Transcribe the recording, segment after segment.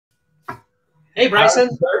Hey,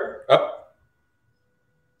 Bryson. Oh.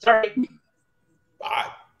 Sorry.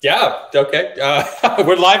 Yeah, okay.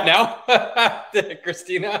 We're live now.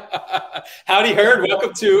 Christina. Howdy, Herd.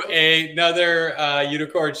 Welcome to another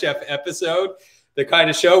Unicorn Chef episode, the kind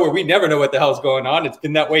of show where we never know what the hell's going on. It's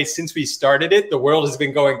been that way since we started it. The world has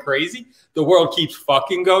been going crazy. The world keeps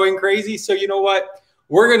fucking going crazy. So you know what?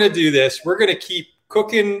 We're going to do this. We're going to keep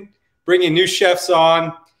cooking, bringing new chefs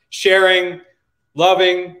on, sharing,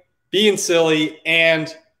 loving, being silly,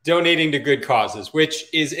 and donating to good causes, which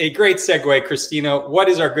is a great segue. Christina, what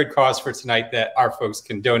is our good cause for tonight that our folks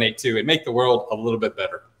can donate to and make the world a little bit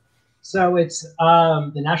better? So it's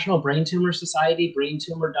the National Brain Tumor Society,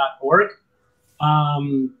 braintumor.org.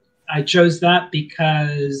 I chose that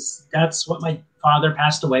because that's what my father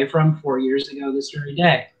passed away from 4 years ago this very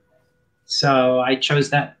day. So I chose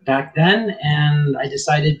that back then, and I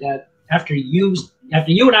decided that after you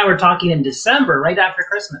and I were talking in December, right after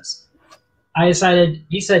Christmas, I decided,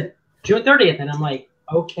 he said June 30th, and I'm like,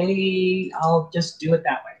 okay, I'll just do it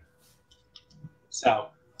that way. So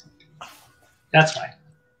that's why.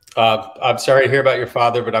 I'm sorry to hear about your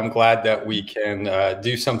father, but I'm glad that we can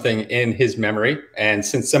do something in his memory. And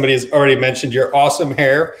since somebody has already mentioned your awesome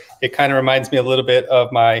hair, it kind of reminds me a little bit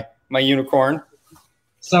of my unicorn.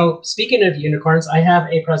 So speaking of unicorns, I have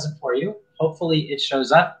a present for you. Hopefully it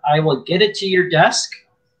shows up. I will get it to your desk.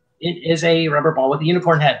 It is a rubber ball with a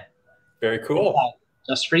unicorn head. Very cool.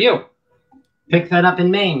 Just for you. Picked that up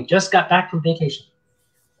in Maine. Just got back from vacation.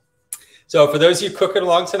 So for those of you cooking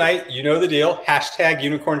along tonight, you know the deal. Hashtag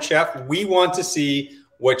Unicorn Chef. We want to see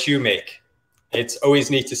what you make. It's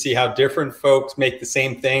always neat to see how different folks make the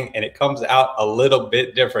same thing, and it comes out a little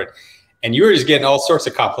bit different. And you were just getting all sorts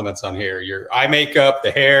of compliments on here. Your eye makeup,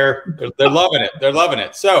 the hair, they're loving it. They're loving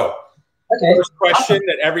it. So okay. First question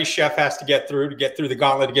that every chef has to get through the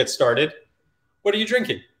gauntlet to get started. What are you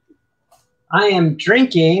drinking? I am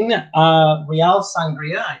drinking Real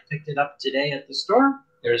Sangria. I picked it up today at the store.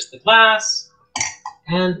 There's the glass.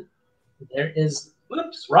 And there is,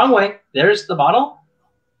 whoops, wrong way. There's the bottle.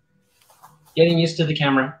 Getting used to the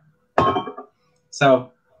camera.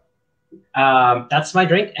 So that's my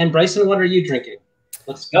drink. And Bryson, what are you drinking?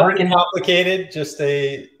 Let's Nothing complicated, just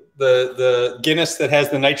the Guinness that has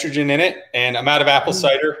the nitrogen in it. And I'm out of apple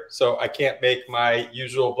cider, so I can't make my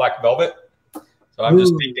usual black velvet. So I'm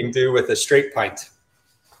just making do with a straight pint.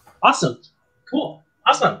 Awesome. Cool.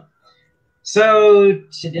 Awesome. So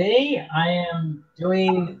today I am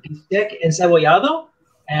doing Bistec Encebollado,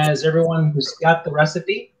 as everyone who's got the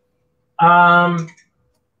recipe.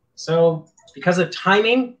 So because of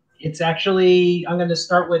timing, it's actually, I'm going to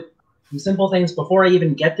start with some simple things before I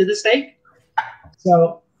even get to the steak.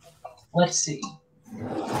 So let's see.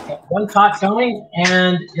 Got one pot going,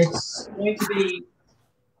 and it's going to be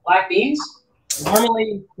black beans.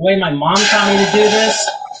 Normally, the way my mom taught me to do this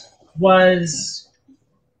was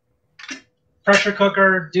pressure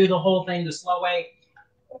cooker, do the whole thing the slow way.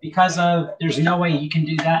 Because of there's no way you can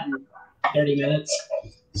do that in 30 minutes.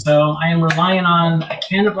 So I am relying on a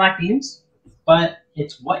can of black beans, but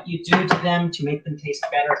it's what you do to them to make them taste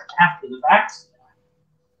better after the fact.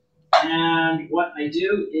 And what I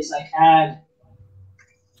do is I add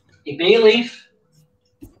a bay leaf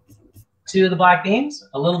to the black beans,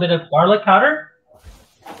 a little bit of garlic powder,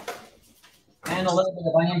 and a little bit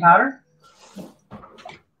of onion powder.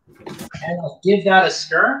 And I'll give that a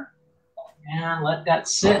stir and let that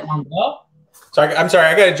sit on low. So I'm sorry,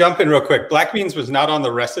 I got to jump in real quick. Black beans was not on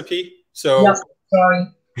the recipe. So yep, sorry,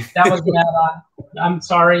 that was not on. I'm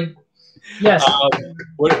sorry. Yes.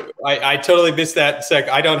 I totally missed that sec.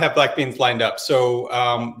 I don't have black beans lined up. So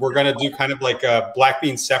we're going to do kind of like a black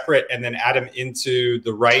beans separate and then add them into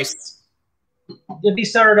the rice. It'd be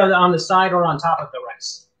started on the side or on top of the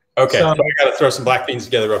rice. Okay, so I got to throw some black beans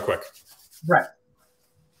together real quick. Right.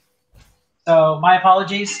 So my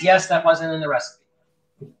apologies. Yes, that wasn't in the recipe.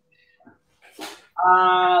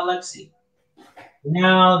 Let's see.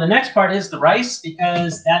 Now the next part is the rice,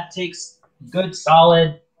 because that takes good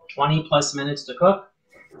solid 20 plus minutes to cook.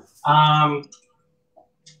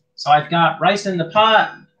 So I've got rice in the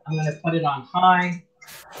pot. I'm going to put it on high.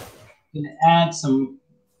 I'm going to add some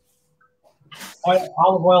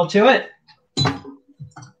olive oil to it. Put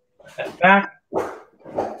that back. And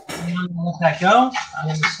I'm going to let that go. I'm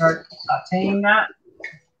going to start sauteing that.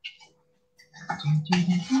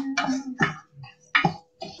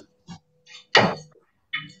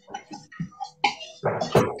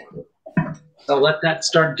 So let that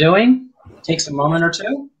start doing. It takes a moment or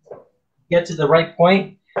two. Get to the right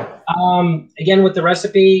point. Again, with the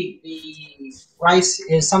recipe, the rice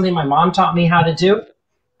is something my mom taught me how to do.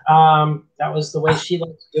 That was the way she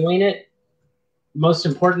liked doing it. most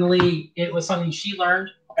importantly, it was something she learned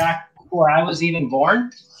back before I was even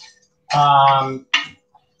born.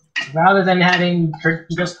 Rather than having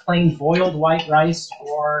just plain boiled white rice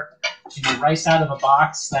or rice out of a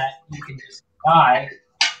box that you can just buy,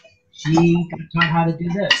 she taught how to do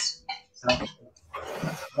this. So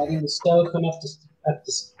letting the stove come up to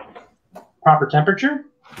proper temperature.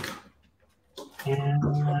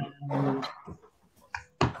 And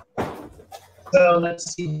so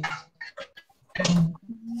let's see.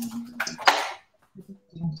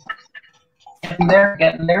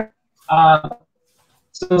 Getting there.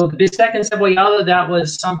 So the Bistec Encebollado, that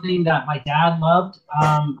was something that my dad loved.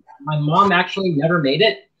 My mom actually never made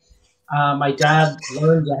it. My dad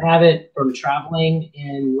learned to have it from traveling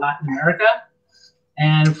in Latin America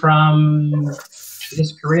and from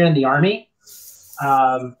his career in the Army.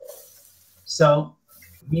 So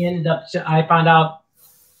he ended up, I found out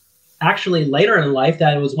actually later in life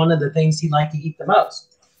that it was one of the things he liked to eat the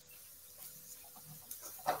most.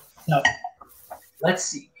 So let's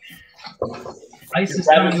see. Rice is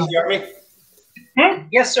coming in the Army?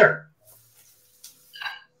 Yes, sir.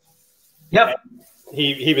 Yep.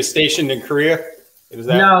 He was stationed in Korea?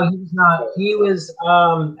 No, he was not. He was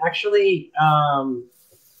actually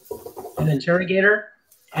an interrogator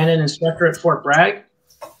and an instructor at Fort Bragg,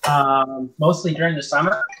 mostly during the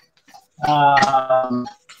summer.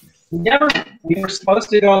 We were supposed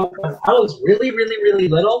to go, when I was really, really, really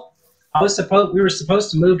little, we were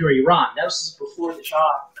supposed to move to Iran. That was before the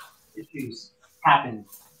Shah issues happened.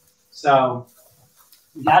 So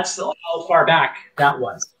that's how far back that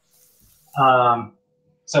was.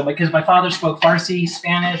 So because my father spoke Farsi,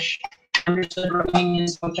 Spanish, understood Romanian,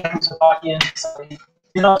 spoke Czechoslovakian, so he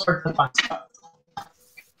did all sorts of fun stuff.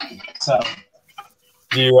 So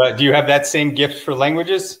do you have that same gift for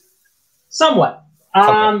languages? Somewhat.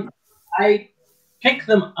 Okay. I pick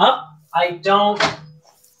them up. I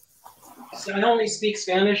only speak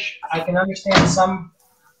Spanish. I can understand some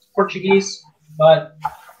Portuguese, but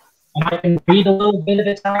I can read a little bit of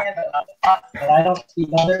Italian, but I don't speak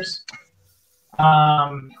others.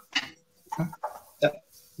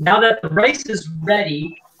 Now that the rice is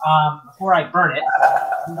ready, before I burn it,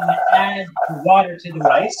 I'm going to add the water to the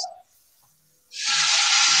rice.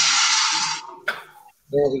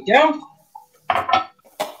 There we go.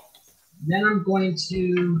 Then I'm going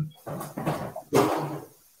to,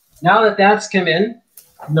 now that that's come in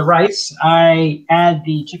the rice, I add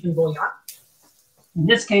the chicken bouillon. In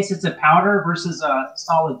this case, it's a powder versus a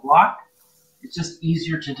solid block. It's just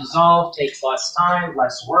easier to dissolve, takes less time,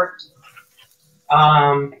 less work.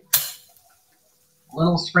 A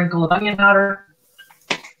little sprinkle of onion powder,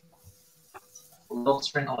 a little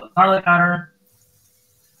sprinkle of garlic powder.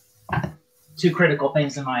 Two critical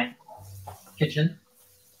things in my kitchen.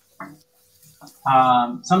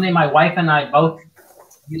 Something my wife and I both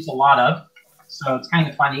use a lot of, so it's kind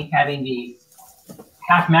of funny having the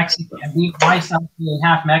half Mexican, myself being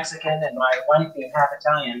half Mexican and my wife being half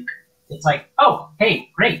Italian. It's like, oh,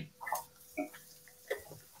 hey, great.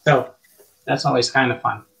 So that's always kind of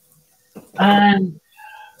fun. And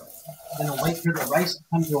I'm going to wait for the rice to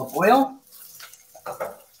come to a boil.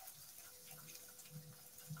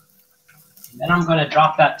 And then I'm going to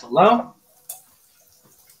drop that to low.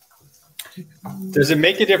 Does it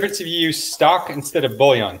make a difference if you use stock instead of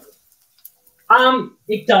bouillon?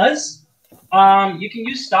 It does. You can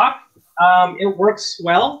use stock. It works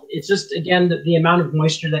well. It's just, again, the amount of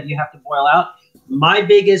moisture that you have to boil out. My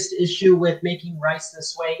biggest issue with making rice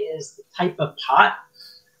this way is the type of pot.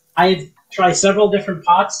 I've tried several different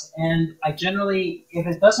pots, and I generally, if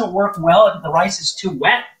it doesn't work well, if the rice is too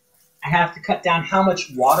wet, I have to cut down how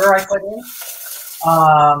much water I put in.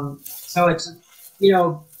 So it's,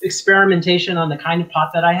 experimentation on the kind of pot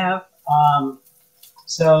that I have.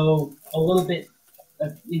 So a little bit,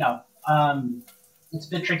 it's a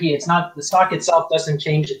bit tricky. It's not, the stock itself doesn't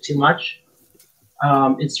change it too much.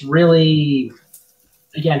 It's really,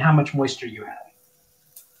 again, how much moisture you have.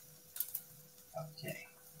 Okay.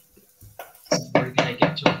 So we're going to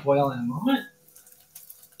get to a boil in a moment.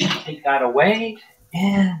 Take that away.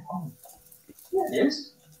 And, oh, there it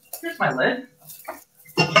is. Here's my lid.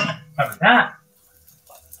 Cover that.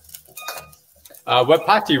 What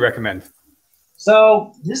pot do you recommend?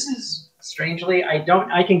 So this is, strangely,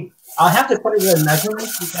 I'll have to put it in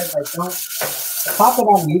measurements because the pot that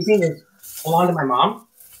I'm using belonged to my mom.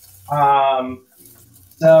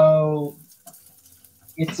 So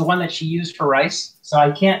it's the one that she used for rice. So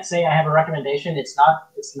I can't say I have a recommendation. It's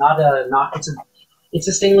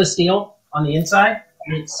a stainless steel on the inside.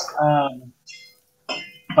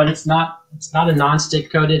 But it's not a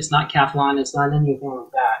non-stick coated. It's not Teflon. It's not anything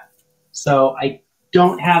like that. So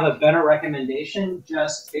don't have a better recommendation.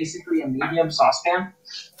 Just basically a medium saucepan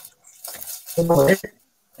with a lid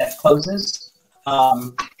that closes.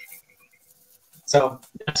 So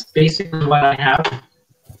that's basically what I have.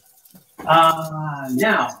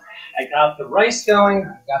 Now, I got the rice going,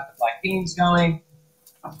 I got the black beans going,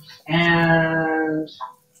 and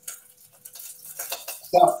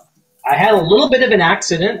so I had a little bit of an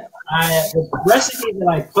accident. The recipe that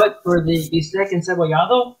I put for the Bistec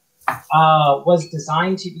Encebollado was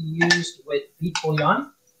designed to be used with beef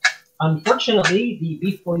bouillon. Unfortunately, the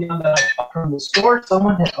beef bouillon that I bought from the store,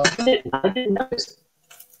 someone had opened it and I didn't notice it.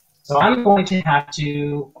 So I'm going to have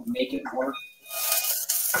to make it work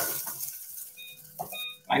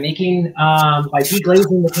by deglazing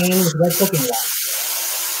the pan with red cooking water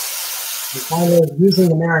and kind of using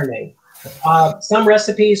the marinade. Some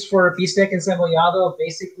recipes for Bistec Encebollado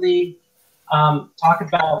basically talk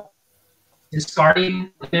about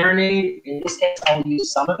discarding the marinade. In this case, I will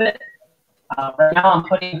use some of it. Right now, I'm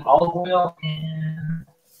putting olive oil in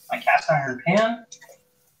my cast iron pan.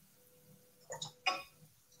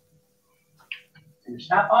 Finish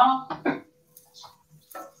that bottle.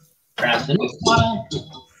 Grab the next bottle.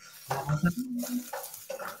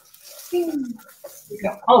 Here we go.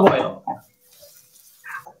 Olive oil.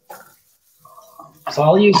 So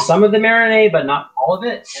I'll use some of the marinade, but not all of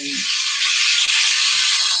it. And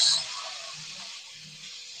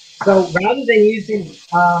so rather than using,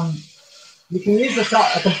 you can use a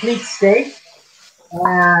complete steak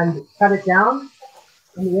and cut it down.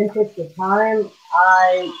 In the interest of time,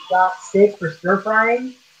 I got steak for stir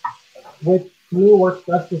frying, which to me works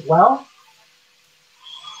just as well.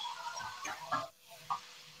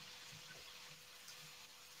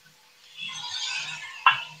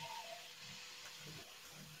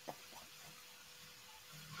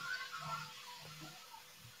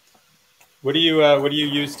 What do you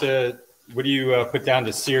put down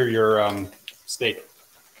to sear your steak?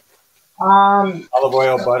 Olive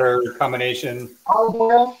oil, butter combination. Olive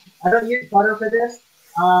oil. I don't use butter for this.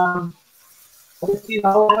 Let's use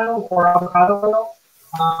olive oil or avocado oil.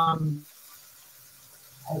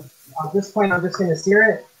 At this point, I'm just going to sear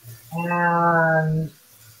it and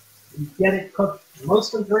get it cooked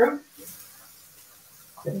mostly through.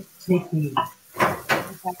 Take the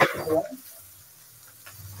away.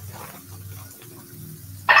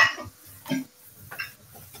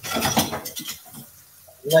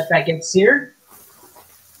 Let that get seared.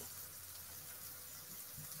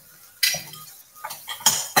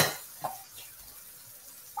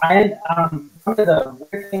 And one of the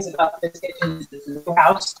weird things about this kitchen is this new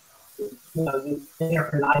house. You know, I've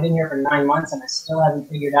been here for 9 months, and I still haven't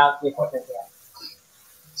figured out the equipment yet.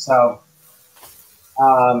 So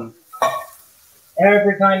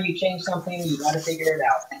every time you change something, you got to figure it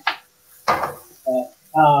out.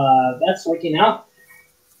 That's working out.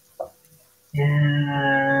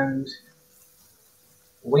 And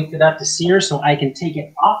wait for that to sear so I can take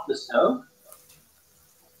it off the stove.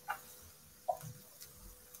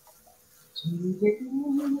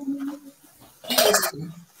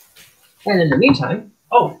 And in the meantime,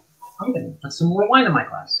 I'm going to put some more wine in my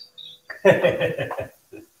glass.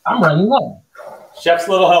 I'm running low. Chef's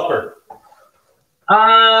little helper.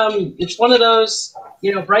 It's one of those,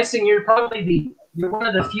 Bryson, you're one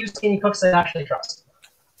of the few skinny cooks I actually trust.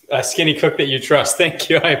 A skinny cook that you trust. Thank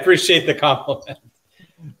you. I appreciate the compliment.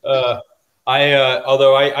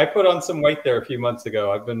 Although I put on some weight there a few months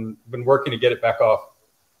ago. I've been working to get it back off.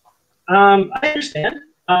 I understand.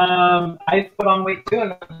 I put on weight too,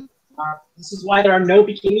 and this is why there are no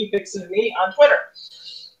bikini pics of me on Twitter.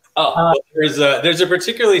 There's a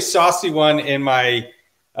particularly saucy one in my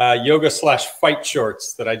yoga/fight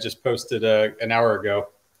shorts that I just posted an hour ago.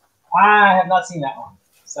 I have not seen that one.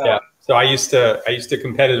 So. Yeah. So I used to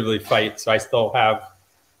competitively fight, so I still have.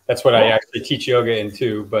 That's what I actually teach yoga in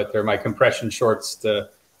too. But they're my compression shorts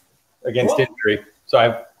against injury. So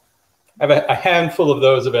I have a handful of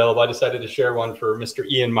those available. I decided to share one for Mr.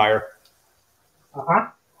 Ian Meyer.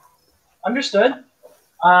 Understood.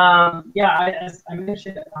 As I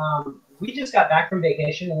mentioned, we just got back from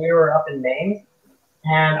vacation. We were up in Maine,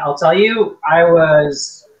 and I'll tell you, I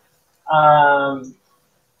was.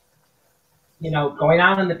 Going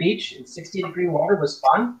out on the beach in 60-degree water was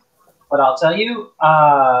fun, but I'll tell you,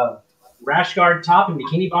 rash guard top and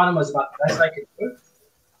bikini bottom was about the best I could do.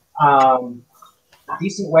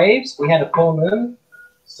 Decent waves. We had a full moon,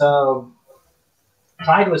 so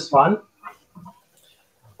tide was fun.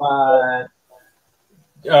 But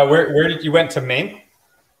where did you went to Maine?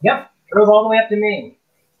 Yep, drove all the way up to Maine.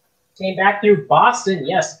 Came back through Boston.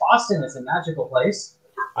 Yes, Boston is a magical place.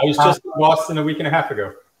 I was just in Boston a week and a half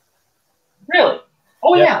ago. Really?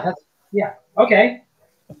 Oh, yeah. Okay.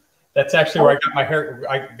 That's actually where I got my hair.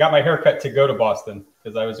 I got my haircut to go to Boston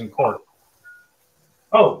because I was in court.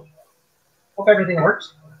 Oh, hope everything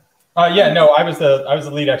works. Yeah, no, I was the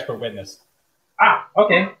lead expert witness. Ah,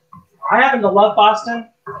 okay. I happen to love Boston.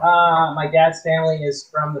 My dad's family is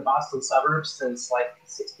from the Boston suburbs since like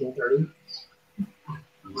 1630.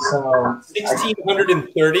 So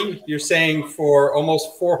 1630. You're saying for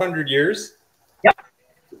almost 400 years? Yep.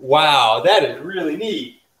 Wow, that is really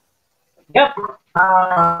neat. Yep.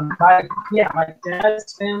 My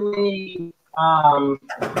dad's family.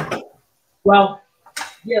 Well,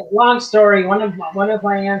 yeah. Long story. One of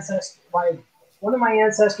my ancestors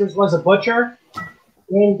was a butcher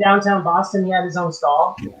in downtown Boston. He had his own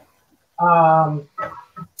stall. A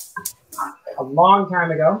long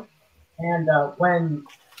time ago, and when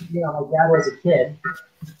my dad was a kid.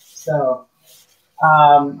 So,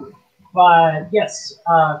 but yes,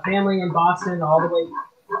 family in Boston all the way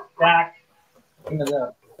back into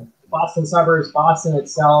the Boston suburbs, Boston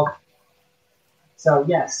itself. So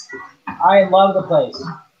yes, I love the place.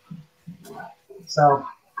 So.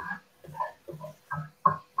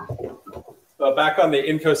 Well, back on the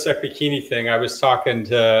InfoSec bikini thing, I was talking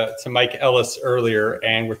to Mike Ellis earlier,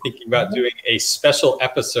 and we're thinking about doing a special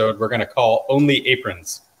episode we're going to call Only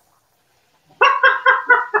Aprons.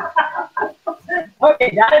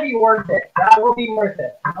 Okay, that'd be worth it. That will be worth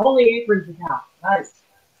it. Only Aprons account. Nice.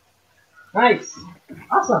 Nice.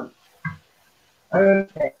 Awesome.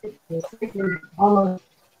 Okay. We're almost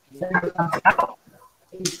ready to come out.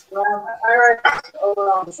 Please grab my Irish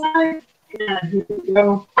over on the side. And here we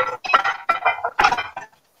go.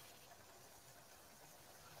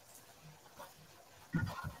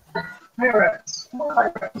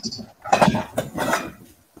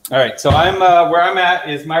 All right, so I'm where I'm at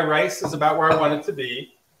is my rice is about where I want it to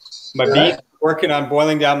be. My beef, working on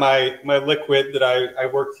boiling down my liquid that I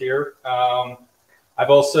worked here. I've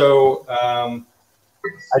also I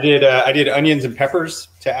did onions and peppers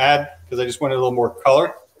to add because I just wanted a little more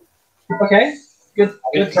color. Okay. Good.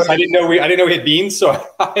 I didn't know we had beans, so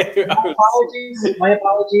my apologies. I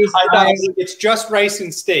thought it's just rice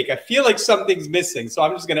and steak. I feel like something's missing, so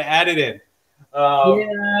I'm just going to add it in.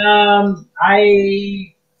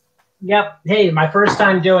 Yep. Hey, my first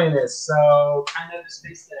time doing this, so kind of just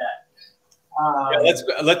fix that. Yeah,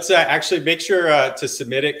 let's actually make sure to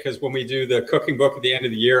submit it because when we do the cooking book at the end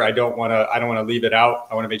of the year, I don't want to leave it out.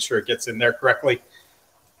 I want to make sure it gets in there correctly.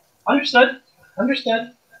 Understood.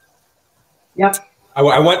 Yep. I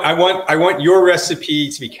want your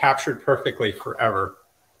recipe to be captured perfectly forever.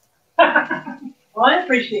 Well, I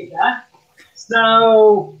appreciate that.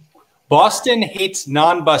 So, Boston hates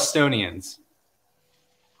non-Bostonians.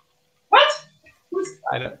 What?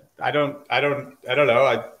 I don't know.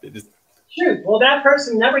 Shoot. Well, that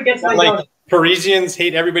person never gets like Parisians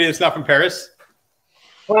hate everybody that's not from Paris.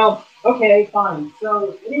 Well, okay, fine.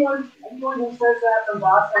 So anyone who says that from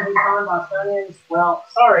Boston who's non-Bostonians, well,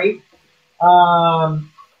 sorry. I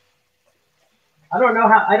don't know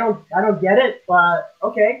how. I don't get it, but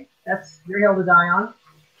okay, that's your hill to die on.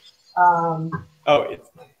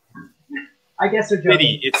 I guess they're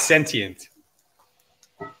joking. It's sentient.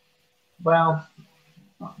 Well,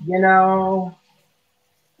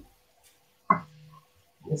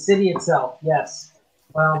 the city itself, yes.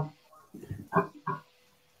 Well,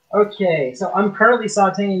 okay. So I'm currently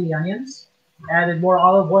sautéing the onions. Added more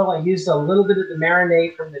olive oil. I used a little bit of the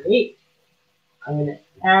marinade from the meat. I'm going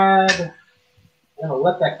to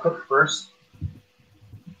let that cook first.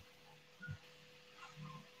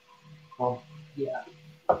 Oh, yeah.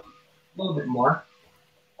 A little bit more.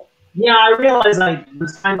 Yeah, I realized I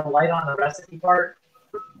was kind of light on the recipe part.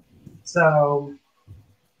 So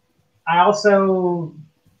I also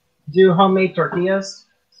do homemade tortillas.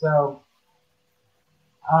 So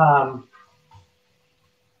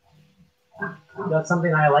that's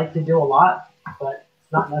something I like to do a lot, but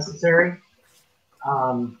it's not necessary.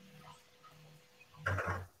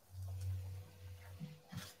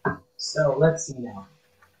 So let's see now.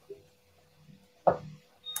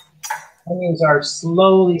 Onions are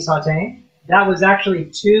slowly sauteing. That was actually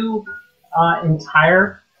two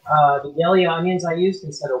entire the yellow onions I used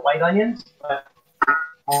instead of white onions. But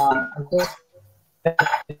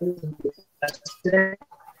today,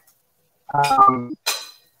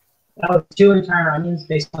 that was two entire onions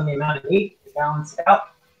based on the amount of meat to balance it out.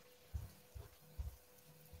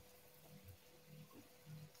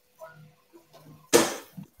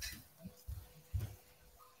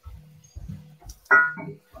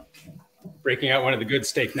 Breaking out one of the good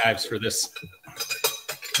steak knives for this.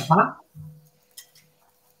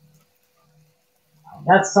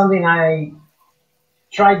 That's something I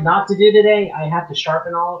tried not to do today. I have to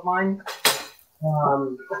sharpen all of mine.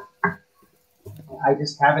 Um, I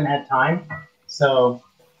just haven't had time, so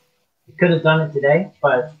I could have done it today,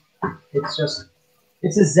 but it's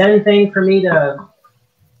a Zen thing for me to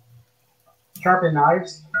sharpen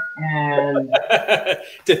knives and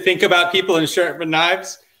to think about people and sharpen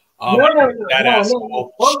knives. Oh, no.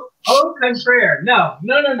 Oh, contraire. No.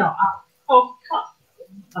 Oh,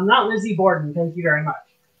 I'm not Lizzie Borden. Thank you very much.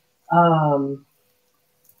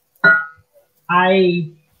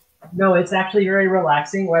 No, it's actually very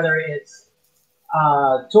relaxing, whether it's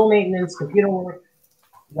tool maintenance, computer work.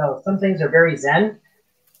 No, some things are very zen.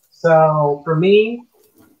 So for me,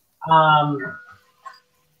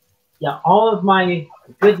 yeah, all of my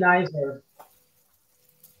good knives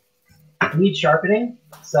need sharpening.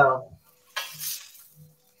 So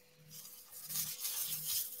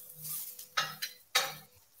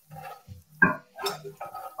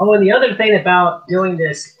oh, and the other thing about doing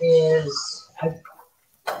this is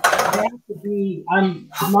I have to be, I'm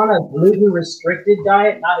on a gluten-restricted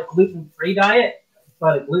diet, not a gluten-free diet,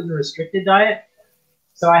 but a gluten-restricted diet.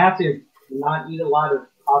 So I have to not eat a lot of,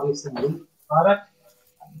 obviously, meat product.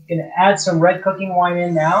 I'm going to add some red cooking wine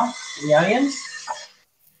in now, to the onions,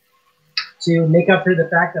 to make up for the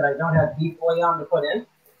fact that I don't have beef bouillon to put in,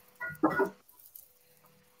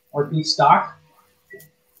 or beef stock.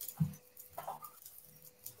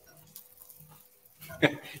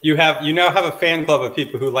 You now have a fan club of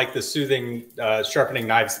people who like the soothing sharpening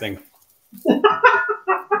knives thing.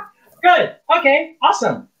 Good. Okay.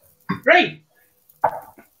 Awesome. Great.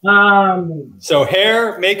 So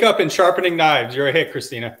hair, makeup, and sharpening knives. You're a hit,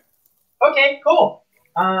 Christina. Okay. Cool.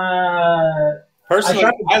 Personally,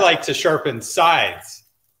 I like to sharpen sides.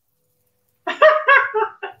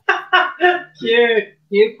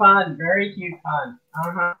 Cute pun. Very cute pun.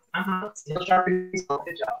 Still sharpening.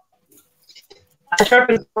 Good job. I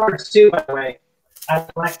sharpen swords too, by the way. I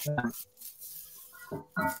collect them.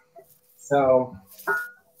 So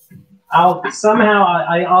I'll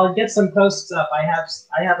get some posts up. I have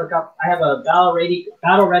a battle ready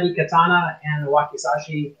katana and a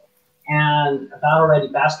wakizashi and a battle ready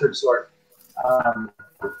bastard sword.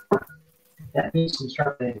 That needs some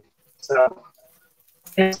sharpening. So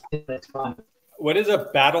it's fun. What is a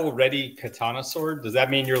battle ready katana sword? Does that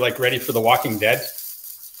mean you're like ready for The Walking Dead?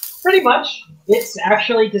 Pretty much. It's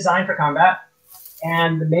actually designed for combat,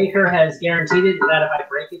 and the maker has guaranteed it that if I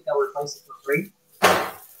break it, they'll replace it for free.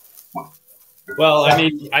 Well, I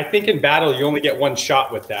mean, I think in battle, you only get one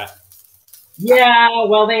shot with that. Yeah,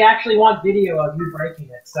 well, they actually want video of you breaking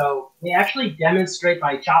it. So they actually demonstrate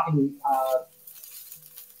by chopping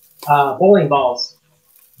bowling balls.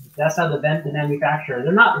 That's how the manufacturer.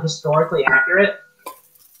 They're not historically accurate,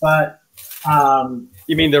 but...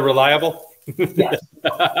 you mean they're reliable? Yes.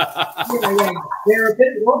 Yeah. They're a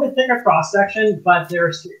little bit thicker cross-section, but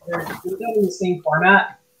they're done in the same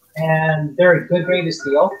format, and they're a good grade of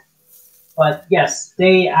steel. But yes,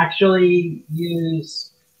 they actually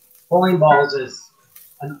use bowling balls as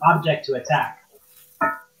an object to attack.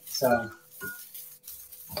 So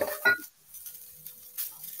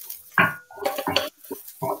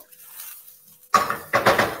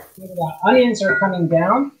the onions are coming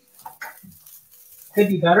down. Could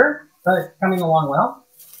be better, but coming along well.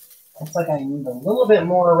 Looks like I need a little bit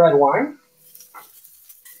more red wine.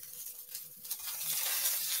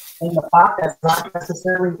 In the pot, that's not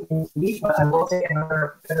necessarily in heat, but I will take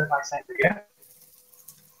another bit of my sangria.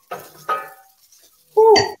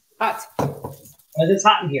 Woo! Hot. It's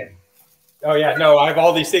hot in here. Oh, yeah. No, I have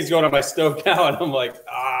all these things going on my stove now, and I'm like,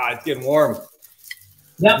 it's getting warm.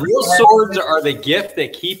 Yep. Real swords are the gift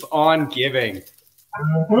that keep on giving.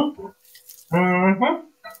 Mm-hmm. Mm-hmm.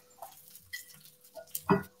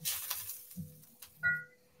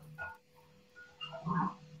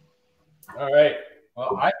 All right.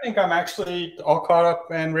 Well, I think I'm actually all caught up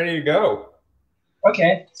and ready to go.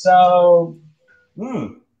 Okay, so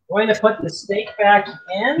going to put the steak back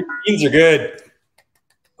in. Beans are good.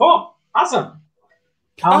 Cool. Awesome.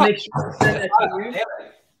 I'll make sure to send that to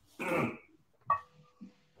you.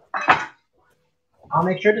 I'll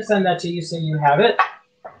make sure to send that to you so you have it.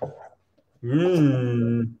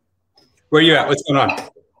 Where are you at? What's going on?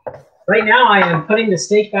 Right now, I am putting the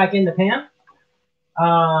steak back in the pan.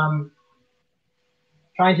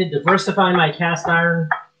 Trying to diversify my cast iron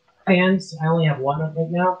pans. I only have one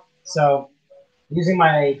right now. So using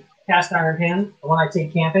my cast iron pan, the one I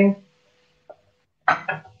take camping.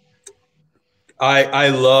 I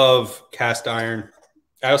love cast iron.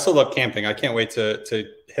 I also love camping. I can't wait to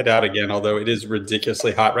head out again, although it is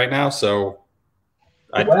ridiculously hot right now. So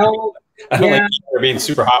I don't like being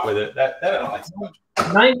super hot with it. That I don't like so much.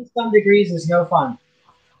 90-some degrees is no fun.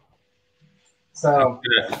 So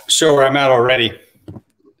show where I'm at already.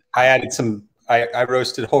 I added some. I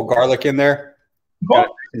roasted whole garlic in there. cool.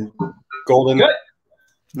 Golden. Good.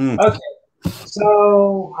 Okay.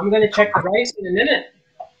 So I'm going to check the rice in a minute.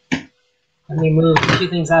 Let me move a few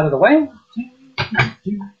things out of the way.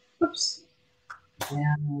 Oops.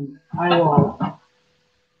 And I will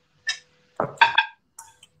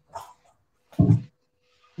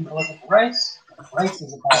take a look at the rice. The rice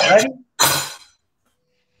is about ready.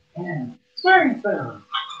 And stirring spoon.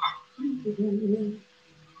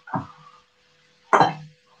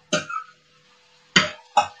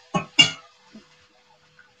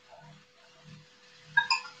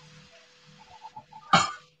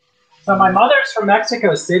 So my mother's from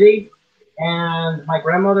Mexico City, and my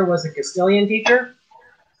grandmother was a Castilian teacher.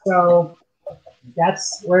 So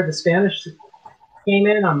that's where the Spanish came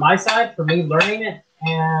in on my side for me learning it,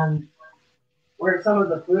 and where some of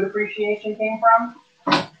the food appreciation came from.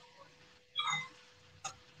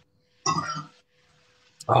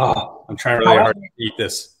 Oh, I'm trying really hard to eat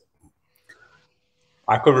this.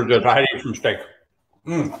 I could have just had eat some steak.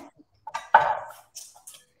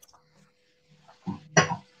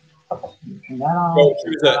 So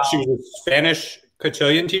she was a Spanish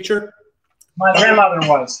cotillion teacher? My grandmother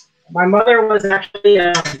was. My mother was actually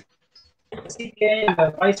a CPA and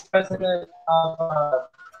the vice president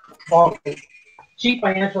of chief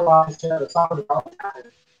financial officer of the Sovereign Development Bank.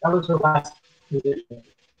 That was her last position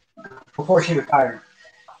before she retired.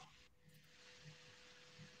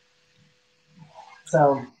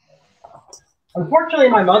 So, unfortunately,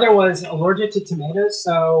 my mother was allergic to tomatoes,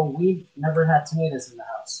 so we never had tomatoes in the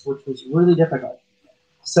house, which was really difficult.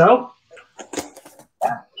 So,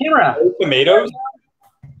 yeah, camera. Tomatoes?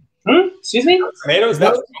 Excuse me? Tomatoes?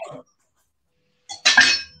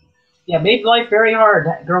 Yeah, made life very hard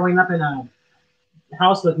growing up in a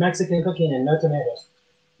house with Mexican cooking and no tomatoes.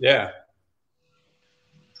 Yeah.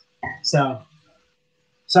 So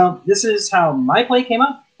this is how my plate came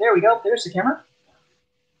up. There we go. There's the camera.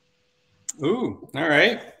 Ooh, all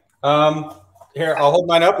right. Here, I'll hold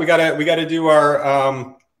mine up. We gotta do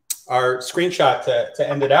our screenshot to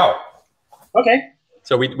end it out. Okay.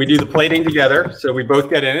 So we do the plating together. So we both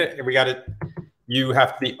get in it, and we got it. You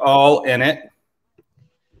have to be all in it.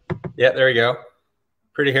 Yeah, there you go.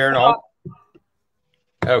 Pretty hair and all.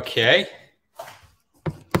 Okay.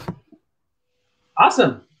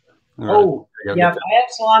 Awesome. Oh, yeah. I have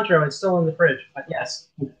cilantro. It's still in the fridge, but yes.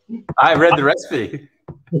 I read the recipe.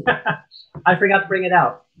 I forgot to bring it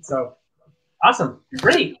out. So awesome.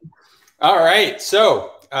 Great. All right.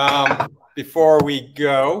 So before we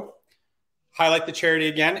go, highlight the charity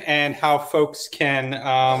again and how folks can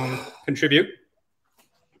contribute.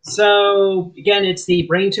 So again, it's the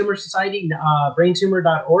Brain Tumor Society,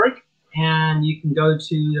 braintumor.org, and you can go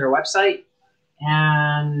to their website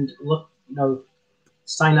and look,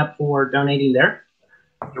 sign up for donating there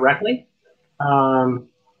directly.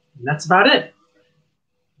 That's about it.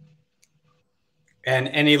 And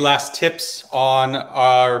any last tips on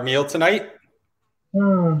our meal tonight?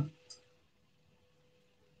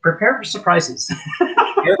 Prepare for surprises.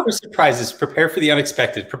 Prepare for surprises. Prepare for the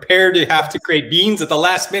unexpected. Prepare to have to create beans at the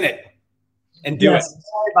last minute and do it.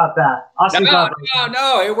 Sorry about that. Awesome.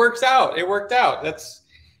 No, it works out. It worked out.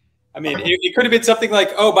 It could have been something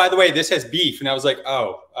like, oh, by the way, this has beef. And I was like,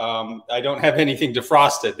 oh, I don't have anything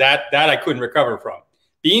defrosted. That I couldn't recover from.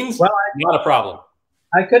 Beans, not a problem.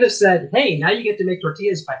 I could have said, hey, now you get to make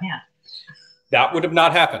tortillas by hand. That would have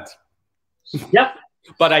not happened. Yep.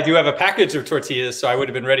 But I do have a package of tortillas, so I would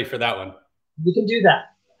have been ready for that one. You can do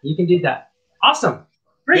that. You can do that. Awesome.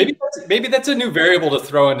 Great. Maybe that's a new variable to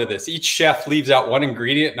throw into this. Each chef leaves out one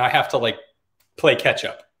ingredient, and I have to play catch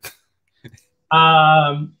up.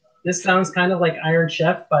 This sounds kind of like Iron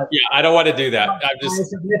Chef, but yeah, I don't want to do that. I'm just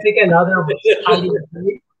significant other.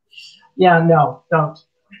 Yeah, no, don't.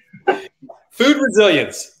 Food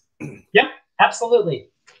resilience. Yep, absolutely.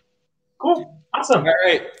 Cool. Awesome. All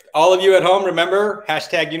right. All of you at home, remember,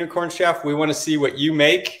 #UnicornChef. We want to see what you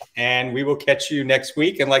make, and we will catch you next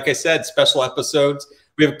week. And like I said, special episodes.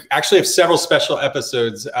 We actually have several special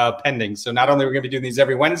episodes pending. So not only are we going to be doing these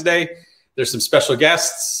every Wednesday, there's some special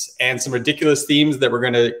guests and some ridiculous themes that we're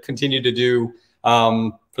going to continue to do.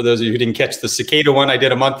 For those of you who didn't catch the cicada one I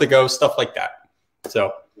did a month ago, stuff like that.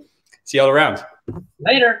 So see you all around.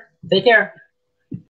 Later. Take care.